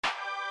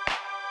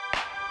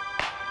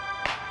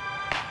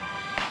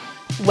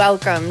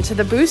Welcome to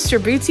the Boost Your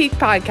Boutique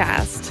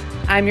podcast.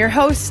 I'm your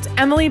host,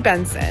 Emily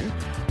Benson,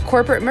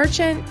 corporate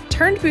merchant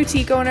turned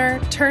boutique owner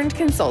turned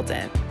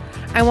consultant.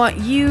 I want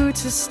you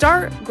to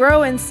start,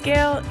 grow, and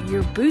scale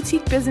your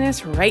boutique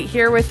business right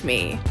here with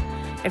me.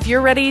 If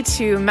you're ready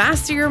to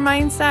master your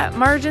mindset,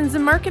 margins,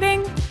 and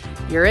marketing,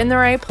 you're in the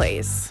right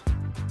place.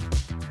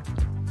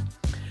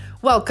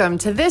 Welcome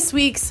to this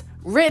week's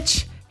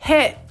Rich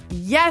Hit.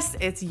 Yes,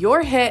 it's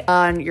your hit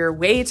on your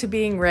way to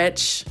being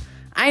rich.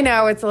 I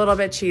know it's a little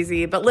bit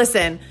cheesy, but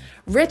listen,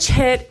 Rich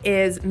Hit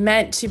is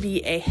meant to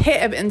be a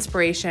hit of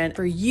inspiration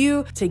for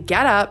you to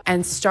get up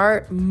and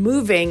start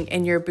moving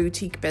in your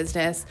boutique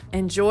business.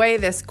 Enjoy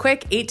this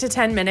quick 8 to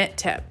 10 minute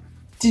tip.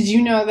 Did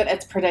you know that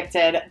it's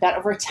predicted that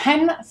over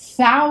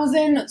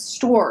 10,000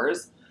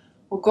 stores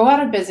will go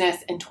out of business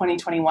in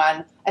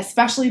 2021,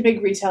 especially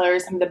big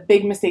retailers, some of the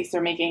big mistakes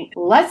they're making?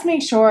 Let's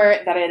make sure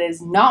that it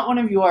is not one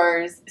of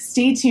yours.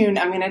 Stay tuned.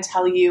 I'm going to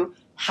tell you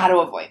how to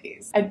avoid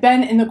these. I've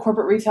been in the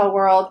corporate retail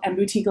world and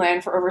boutique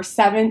land for over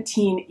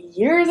 17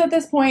 years at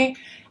this point,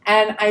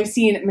 and I've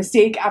seen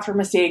mistake after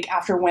mistake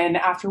after win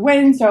after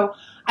win. So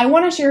I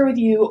want to share with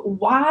you,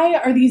 why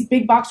are these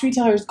big box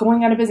retailers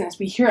going out of business?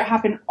 We hear it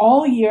happen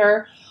all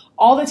year,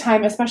 all the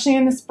time, especially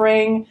in the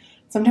spring,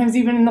 sometimes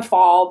even in the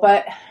fall.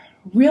 But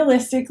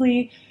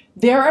realistically,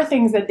 there are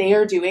things that they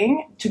are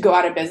doing to go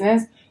out of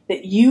business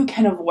that you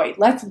can avoid.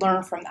 Let's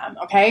learn from them,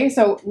 okay?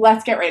 So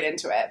let's get right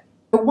into it.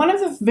 One of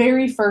the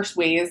very first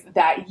ways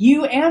that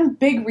you and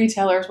big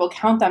retailers will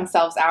count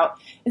themselves out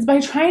is by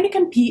trying to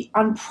compete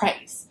on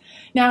price.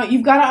 Now,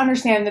 you've got to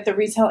understand that the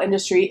retail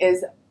industry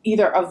is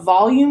either a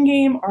volume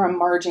game or a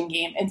margin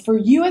game. And for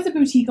you as a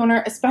boutique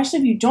owner, especially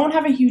if you don't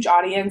have a huge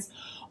audience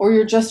or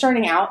you're just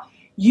starting out,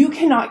 you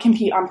cannot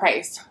compete on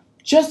price.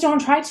 Just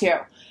don't try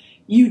to.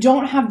 You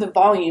don't have the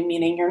volume,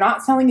 meaning you're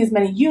not selling as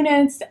many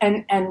units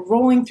and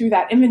rolling through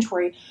that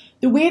inventory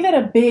the way that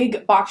a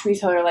big box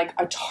retailer like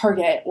a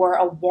Target or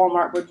a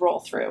Walmart would roll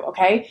through,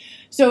 okay?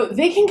 So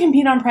they can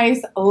compete on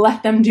price,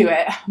 let them do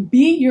it.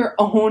 Be your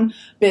own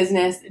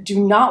business.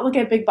 Do not look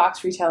at big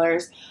box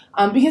retailers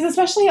because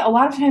especially a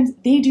lot of times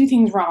they do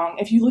things wrong.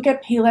 If you look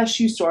at Payless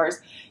shoe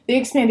stores, they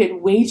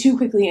expanded way too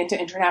quickly into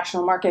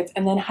international markets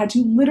and then had to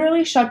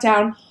literally shut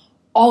down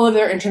all of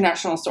their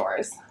international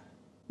stores.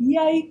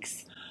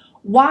 Yikes.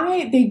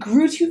 Why? They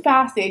grew too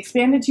fast, they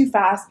expanded too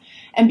fast,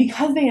 and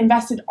because they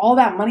invested all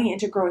that money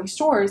into growing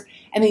stores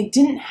and they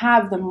didn't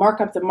have the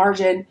markup, the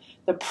margin,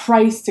 the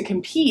price to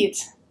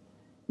compete,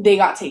 they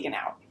got taken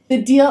out.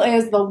 The deal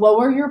is, the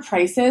lower your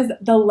prices,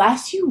 the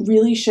less you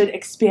really should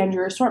expand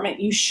your assortment.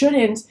 You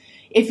shouldn't,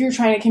 if you're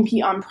trying to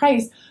compete on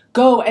price,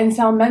 go and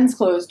sell men's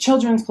clothes,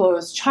 children's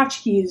clothes,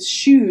 tchotchkes,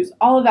 shoes,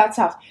 all of that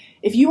stuff.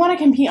 If you want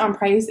to compete on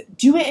price,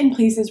 do it in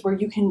places where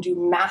you can do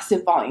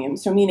massive volume.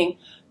 So meaning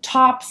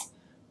tops,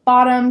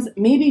 bottoms,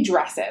 maybe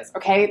dresses,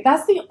 okay?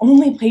 That's the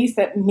only place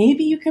that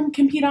maybe you can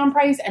compete on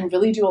price and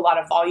really do a lot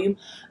of volume.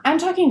 I'm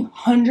talking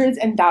hundreds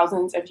and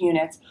thousands of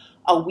units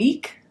a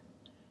week.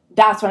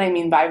 That's what I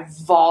mean by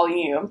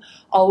volume.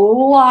 A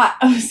lot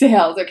of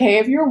sales, okay?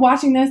 If you're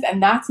watching this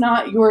and that's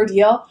not your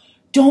deal,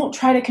 don't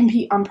try to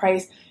compete on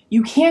price.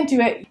 You can't do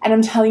it. And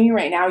I'm telling you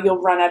right now,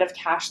 you'll run out of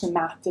cash. The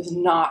math does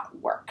not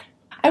work.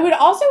 I would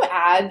also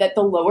add that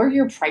the lower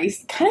your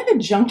price, kind of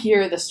the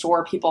junkier the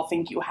store people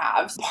think you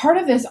have. Part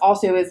of this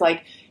also is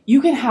like,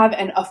 you can have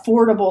an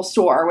affordable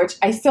store, which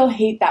I still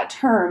hate that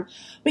term,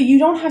 but you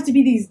don't have to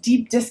be these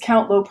deep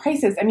discount low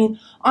prices. I mean,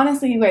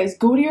 honestly, you guys,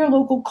 go to your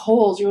local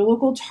Kohl's, your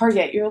local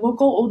Target, your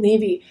local Old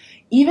Navy.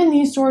 Even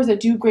these stores that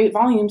do great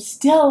volume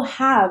still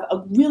have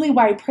a really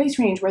wide price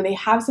range where they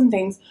have some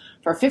things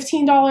for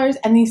 $15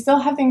 and they still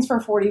have things for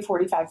 $40,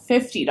 $45,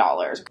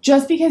 $50.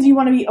 Just because you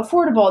want to be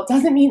affordable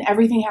doesn't mean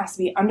everything has to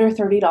be under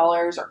 $30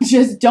 or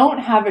just don't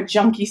have a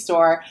junky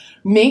store.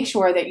 Make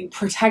sure that you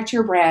protect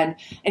your brand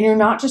and you're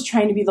not just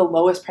trying to be the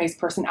lowest price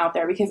person out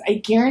there, because I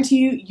guarantee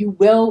you, you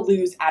will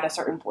lose at a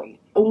certain point.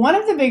 One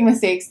of the big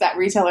mistakes that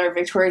retailer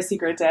Victoria's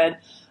Secret did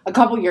a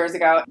couple years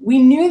ago, we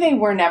knew they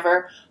were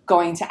never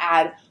going to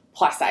add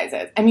plus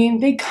sizes. I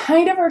mean, they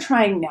kind of are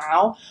trying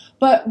now,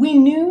 but we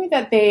knew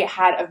that they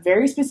had a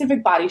very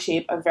specific body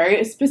shape, a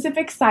very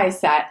specific size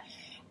set,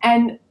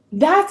 and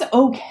that's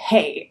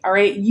okay, all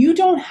right? You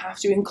don't have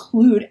to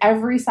include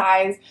every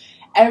size,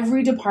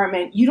 every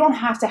department. You don't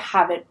have to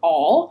have it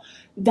all.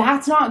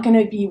 That's not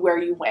going to be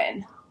where you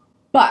win.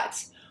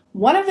 But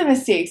one of the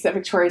mistakes that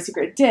Victoria's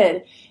Secret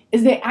did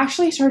is they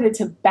actually started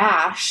to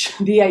bash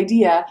the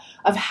idea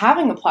of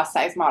having a plus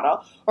size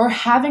model or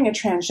having a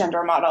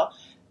transgender model.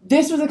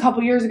 This was a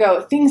couple years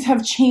ago. Things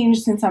have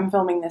changed since I'm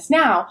filming this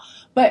now,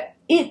 but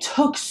it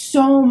took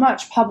so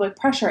much public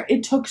pressure.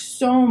 It took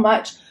so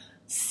much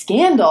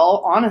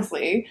scandal,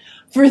 honestly,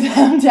 for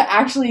them to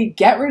actually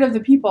get rid of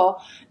the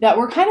people that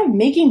were kind of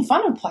making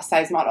fun of plus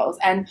size models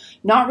and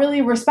not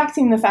really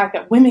respecting the fact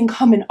that women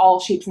come in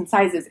all shapes and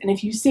sizes. And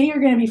if you say you're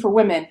going to be for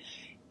women,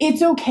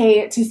 it's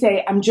okay to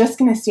say, I'm just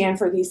going to stand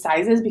for these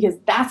sizes because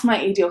that's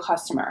my ideal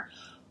customer.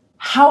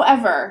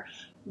 However,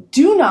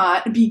 do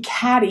not be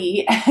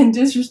catty and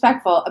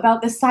disrespectful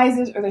about the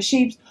sizes or the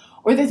shapes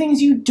or the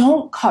things you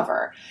don't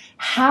cover.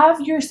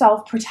 Have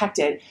yourself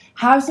protected.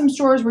 Have some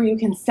stores where you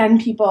can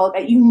send people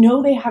that you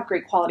know they have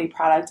great quality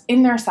products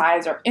in their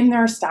size or in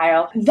their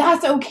style.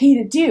 That's okay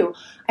to do.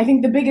 I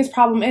think the biggest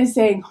problem is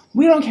saying,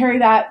 we don't carry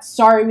that.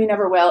 Sorry, we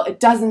never will. It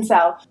doesn't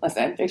sell.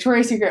 Listen,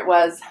 Victoria's Secret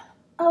was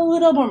a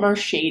little bit more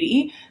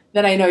shady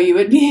than I know you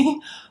would be,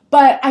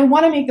 but I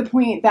want to make the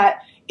point that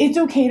it's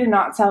okay to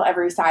not sell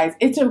every size.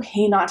 It's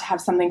okay not to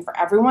have something for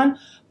everyone,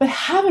 but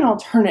have an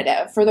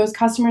alternative for those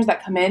customers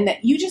that come in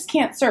that you just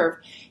can't serve.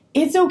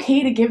 It's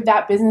okay to give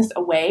that business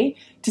away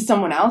to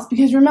someone else,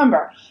 because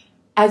remember,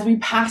 as we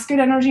pass good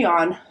energy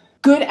on,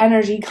 good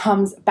energy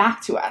comes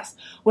back to us.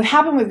 What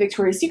happened with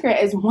Victoria's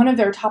Secret is one of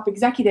their top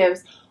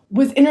executives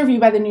was interviewed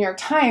by the New York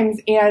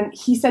Times, and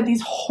he said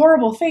these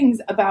horrible things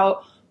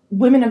about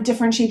women of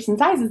different shapes and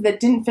sizes that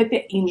didn't fit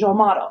the angel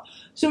model.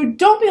 So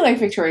don't be like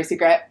Victoria's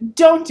Secret.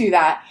 Don't do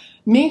that.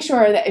 Make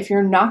sure that if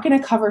you're not going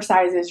to cover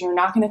sizes, you're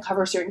not going to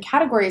cover certain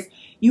categories,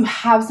 you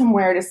have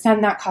somewhere to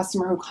send that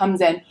customer who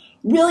comes in,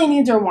 really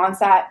needs or wants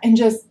that, and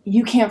just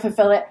you can't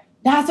fulfill it.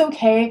 That's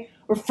okay.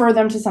 Refer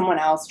them to someone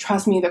else.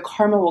 Trust me, the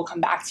karma will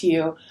come back to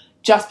you.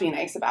 Just be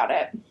nice about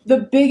it. The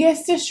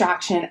biggest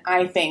distraction,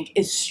 I think,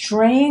 is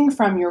straying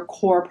from your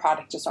core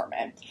product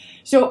assortment.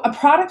 So a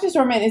product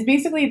assortment is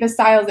basically the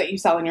styles that you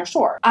sell in your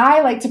store.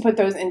 I like to put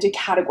those into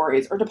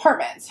categories or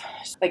departments.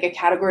 Like a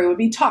category would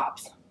be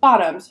tops,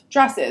 bottoms,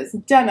 dresses,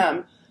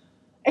 denim,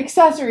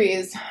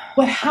 accessories.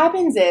 What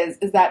happens is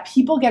that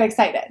people get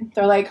excited.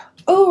 They're like,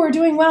 oh, we're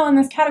doing well in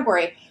this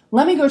category.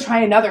 Let me go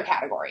try another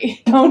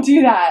category. Don't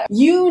do that.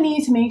 You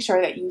need to make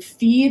sure that you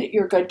feed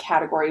your good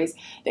categories,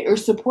 that you're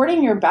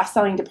supporting your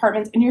best-selling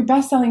departments and your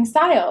best-selling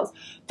styles.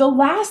 The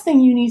last thing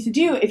you need to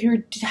do if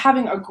you're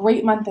having a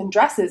great month in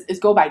dresses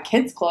is go buy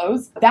kids'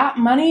 clothes. That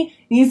money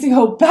needs to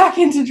go back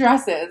into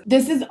dresses.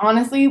 This is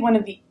honestly one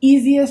of the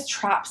easiest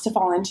traps to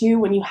fall into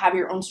when you have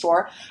your own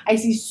store. I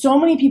see so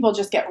many people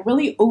just get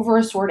really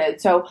over-assorted.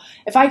 So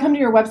if I come to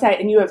your website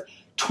and you have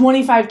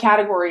 25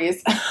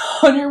 categories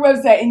on your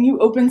website and you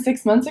opened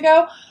 6 months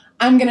ago,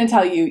 I'm going to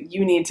tell you,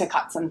 you need to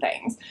cut some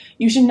things.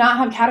 You should not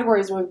have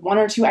categories with 1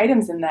 or 2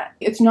 items in that.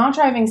 It's not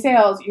driving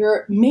sales.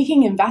 You're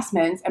making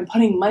investments and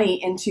putting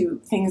money into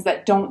things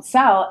that don't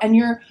sell, and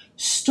you're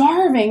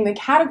starving the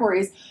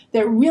categories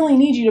that really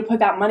need you to put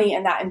that money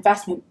and that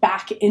investment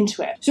back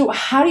into it. So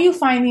how do you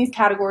find these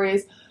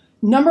categories?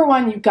 Number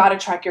one, you've got to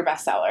track your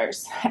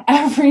bestsellers.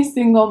 Every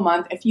single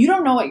month, if you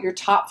don't know what your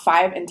top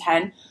 5 and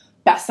 10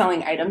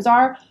 best-selling items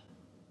are,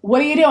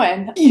 what are you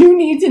doing? You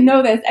need to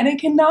know this, and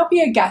it cannot be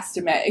a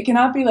guesstimate. It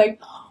cannot be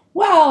like,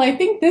 well, I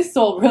think this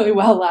sold really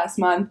well last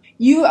month.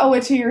 You owe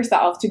it to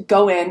yourself to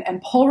go in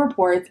and pull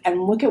reports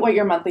and look at what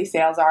your monthly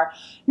sales are.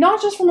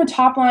 Not just from a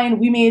top line,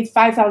 we made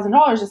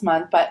 $5,000 this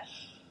month, but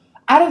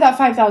out of that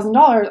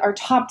 $5,000, our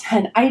top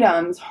 10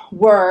 items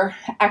were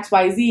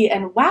XYZ,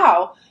 and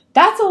wow,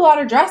 that's a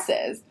lot of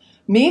dresses.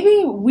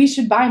 Maybe we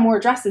should buy more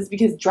dresses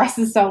because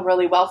dresses sell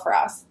really well for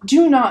us.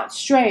 Do not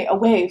stray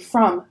away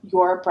from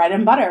your bread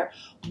and butter.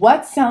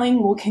 What's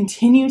selling will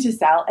continue to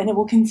sell, and it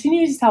will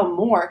continue to sell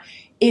more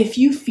if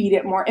you feed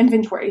it more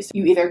inventory. So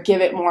you either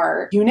give it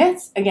more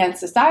units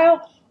against a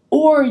style,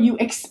 or you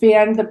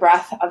expand the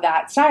breadth of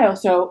that style.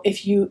 So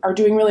if you are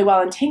doing really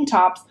well in tank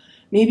tops,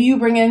 maybe you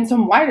bring in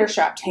some wider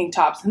strap tank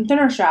tops, some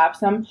thinner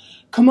straps, some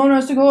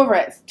kimonos to go over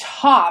it,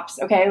 tops,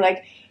 okay?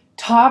 Like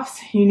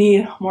tops, you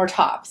need more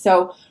tops.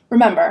 So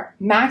remember,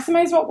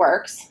 maximize what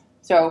works.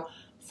 So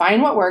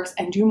find what works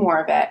and do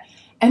more of it.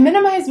 And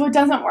minimize what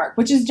doesn't work,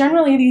 which is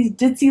generally these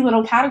ditzy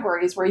little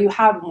categories where you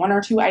have 1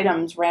 or 2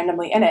 items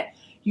randomly in it.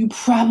 You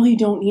probably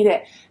don't need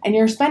it. And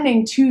you're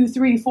spending $200,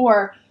 $300,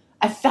 $400,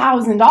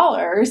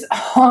 $1,000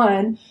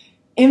 on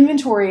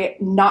inventory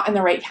not in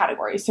the right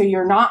category. So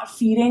you're not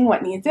feeding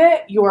what needs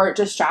it. You're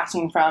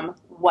distracting from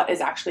what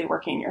is actually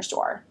working in your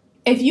store.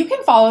 If you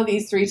can follow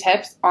these 3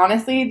 tips,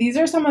 honestly, these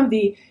are some of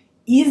the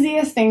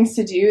easiest things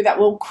to do that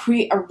will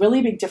create a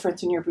really big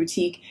difference in your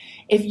boutique.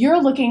 If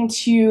you're looking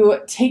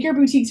to take your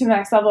boutique to the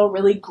next level,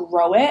 really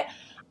grow it,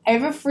 I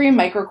have a free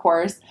micro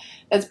course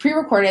that's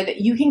pre-recorded that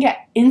you can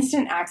get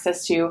instant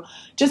access to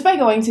just by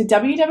going to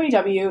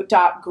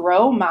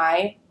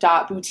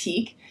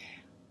www.growmy.boutique.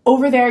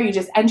 Over there, you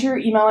just enter your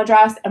email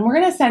address, and we're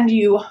going to send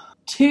you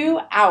 2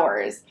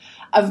 hours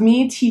of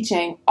me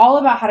teaching all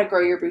about how to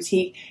grow your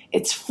boutique.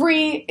 It's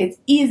free, it's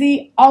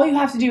easy. All you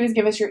have to do is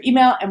give us your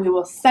email and we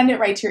will send it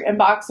right to your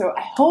inbox. So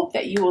I hope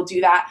that you will do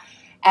that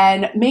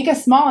and make a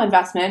small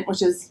investment,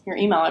 which is your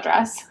email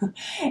address,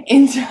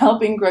 into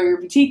helping grow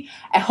your boutique.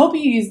 I hope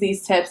you use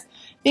these tips.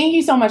 Thank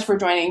you so much for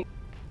joining.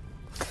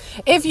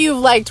 If you've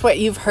liked what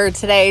you've heard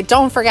today,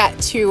 don't forget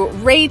to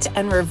rate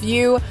and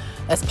review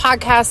this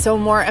podcast so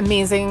more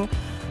amazing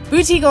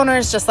boutique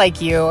owners just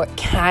like you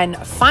can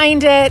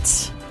find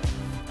it.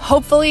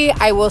 Hopefully,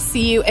 I will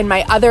see you in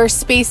my other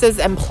spaces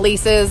and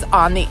places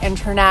on the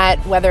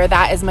internet, whether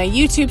that is my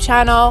YouTube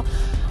channel,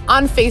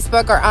 on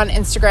Facebook, or on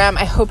Instagram.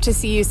 I hope to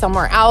see you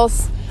somewhere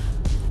else.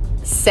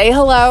 Say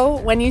hello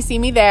when you see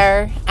me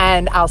there,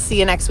 and I'll see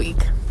you next week.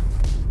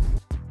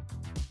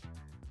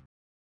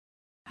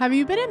 Have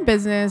you been in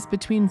business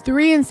between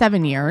 3 and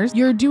 7 years?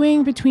 You're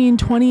doing between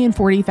 $20,000 and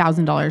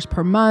 $40,000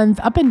 per month,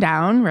 up and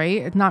down,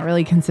 right? It's not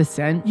really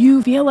consistent.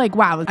 You feel like,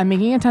 wow, I'm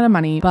making a ton of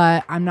money,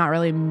 but I'm not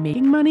really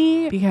making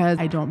money because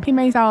I don't pay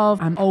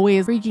myself. I'm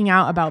always freaking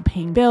out about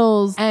paying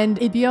bills,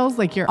 and it feels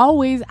like you're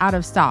always out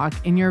of stock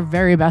in your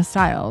very best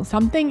styles.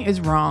 Something is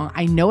wrong.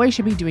 I know I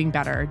should be doing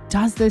better.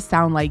 Does this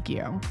sound like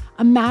you?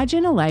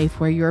 Imagine a life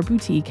where your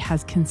boutique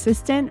has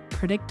consistent,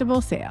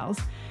 predictable sales,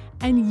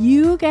 and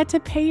you get to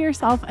pay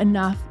yourself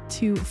enough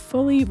to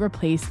fully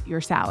replace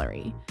your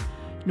salary.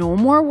 No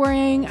more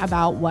worrying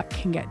about what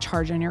can get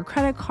charged on your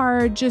credit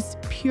card, just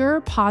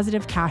pure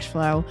positive cash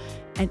flow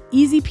and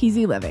easy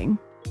peasy living.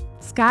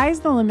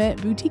 Sky's the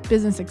Limit Boutique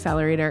Business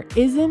Accelerator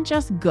isn't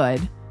just good,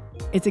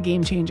 it's a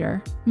game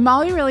changer.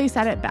 Molly really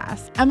said it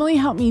best. Emily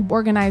helped me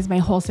organize my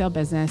wholesale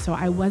business so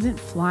I wasn't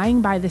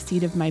flying by the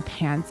seat of my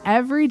pants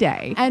every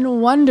day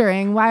and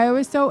wondering why I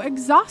was so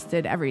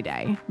exhausted every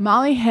day.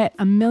 Molly hit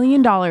 $1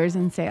 million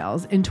in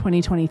sales in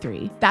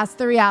 2023. That's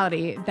the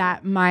reality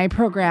that my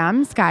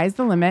program, Sky's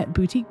the Limit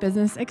Boutique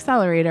Business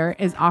Accelerator,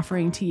 is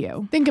offering to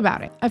you. Think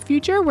about it. A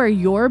future where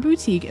your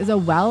boutique is a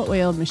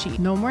well-oiled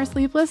machine. No more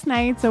sleepless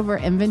nights over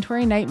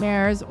inventory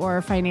nightmares or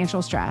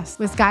financial stress.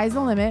 With Sky's the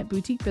Limit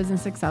Boutique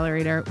Business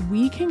Accelerator,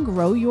 we can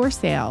grow your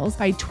sales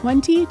by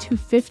 20 to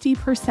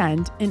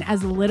 50% in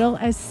as little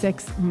as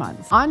 6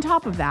 months. On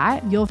top of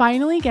that, you'll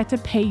finally get to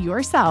pay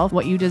yourself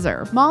what you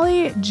deserve.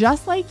 Molly,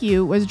 just like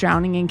you, was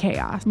drowning in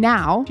chaos.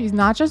 Now, she's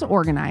not just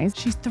organized,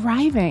 she's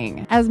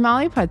thriving. As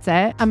Molly puts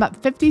it, I'm up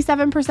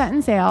 57%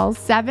 in sales,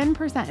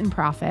 7% in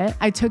profit.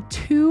 I took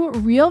 2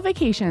 real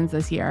vacations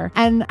this year,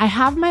 and I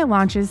have my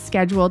launches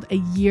scheduled a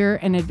year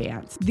in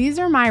advance. These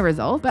are my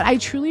results, but I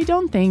truly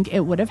don't think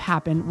it would have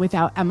happened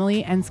without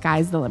Emily and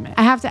Sky's the Limit.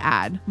 I have to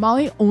add,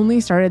 Molly only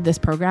started this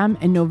program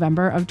in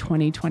November of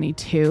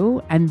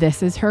 2022, and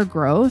this is her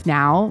growth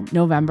now,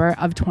 November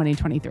of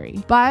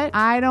 2023. But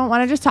I don't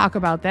want to just talk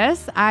about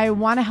this. I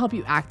want to help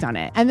you act on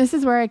it. And this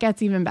is where it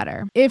gets even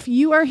better. If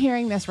you are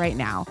hearing this right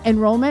now,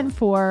 enrollment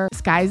for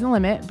Sky's the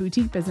Limit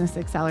Boutique Business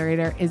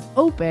Accelerator is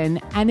open,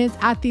 and it's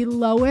at the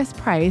lowest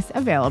price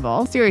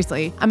available.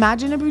 Seriously,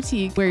 imagine a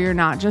boutique where you're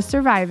not just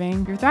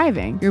surviving, you're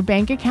thriving. Your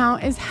bank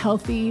account is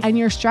healthy, and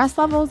your stress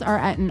levels are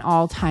at an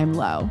all-time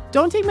low.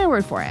 Don't take my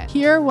word for it.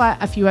 Hear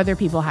what a few other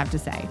people have to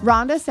say.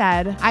 Rhonda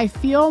said, I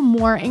feel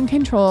more in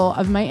control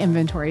of my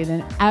inventory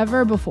than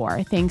ever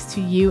before, thanks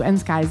to you and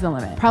Sky's the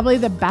Limit. Probably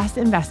the best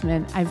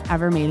investment I've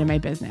ever made in my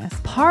business.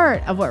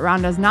 Part of what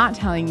Rhonda's not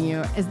telling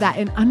you is that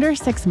in under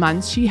 6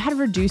 months, she had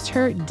reduced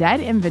her dead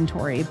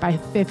inventory by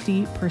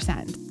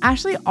 50%.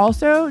 Ashley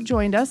also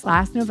joined us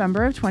last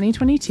November of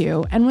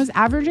 2022 and was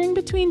averaging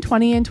between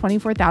 $20,000 and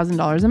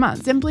 $24,000 a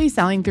month, simply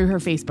selling through her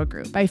Facebook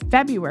group. By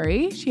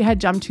February, she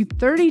had jumped to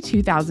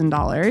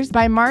 $32,000.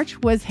 By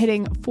March, was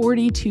hitting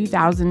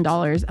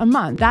 $42,000 a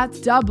month.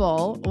 That's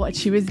double what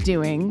she was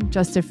doing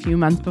just a few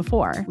months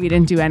before. We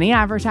didn't do any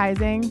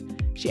advertising.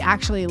 She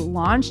actually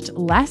launched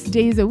less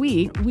days a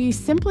week. We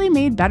simply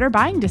made better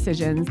buying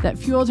decisions that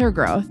fueled her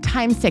growth.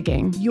 Time's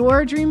ticking.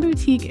 Your dream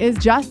boutique is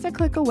just a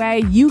click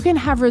away. You can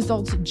have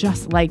results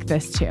just like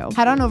this too.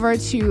 Head on over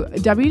to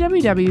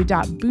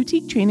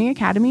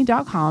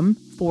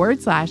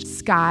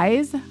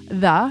www.boutiquetrainingacademy.com/Sky's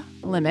the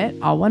Limit,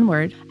 all one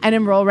word, and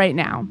enroll right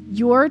now.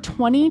 Your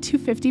 20 to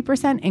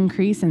 50%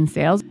 increase in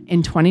sales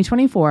in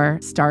 2024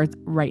 starts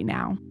right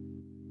now.